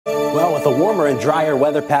Well, with a warmer and drier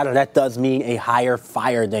weather pattern, that does mean a higher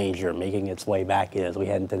fire danger making its way back in as we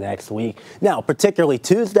head into next week. Now, particularly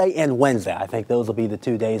Tuesday and Wednesday, I think those will be the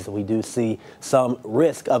 2 days that we do see some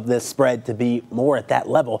risk of this spread to be more at that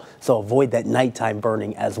level. So avoid that nighttime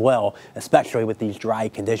burning as well, especially with these dry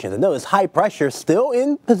conditions. And notice high pressure still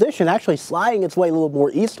in position, actually sliding its way a little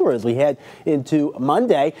more eastward as we head into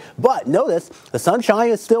Monday. But notice the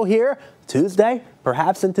sunshine is still here. Tuesday,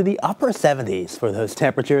 perhaps into the upper 70s for those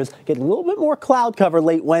temperatures. Getting a little bit more cloud cover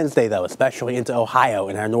late Wednesday, though, especially into Ohio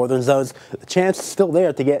in our northern zones. The chance is still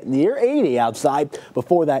there to get near 80 outside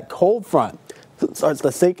before that cold front starts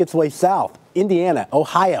to sink its way south. Indiana,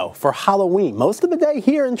 Ohio for Halloween. Most of the day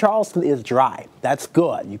here in Charleston is dry. That's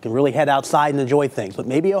good. You can really head outside and enjoy things. But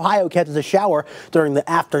maybe Ohio catches a shower during the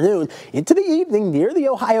afternoon into the evening near the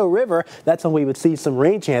Ohio River. That's when we would see some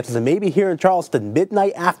rain chances. And maybe here in Charleston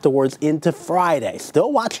midnight afterwards into Friday.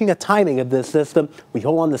 Still watching the timing of this system. We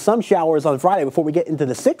hold on to some showers on Friday before we get into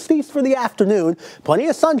the 60s for the afternoon. Plenty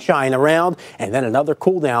of sunshine around. And then another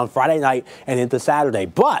cool down Friday night and into Saturday.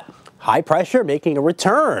 But high pressure making a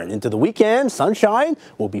return into the weekend. Sunshine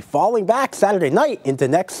will be falling back Saturday night into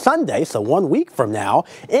next Sunday, so 1 week from now.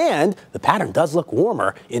 And the pattern does look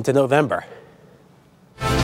warmer into November.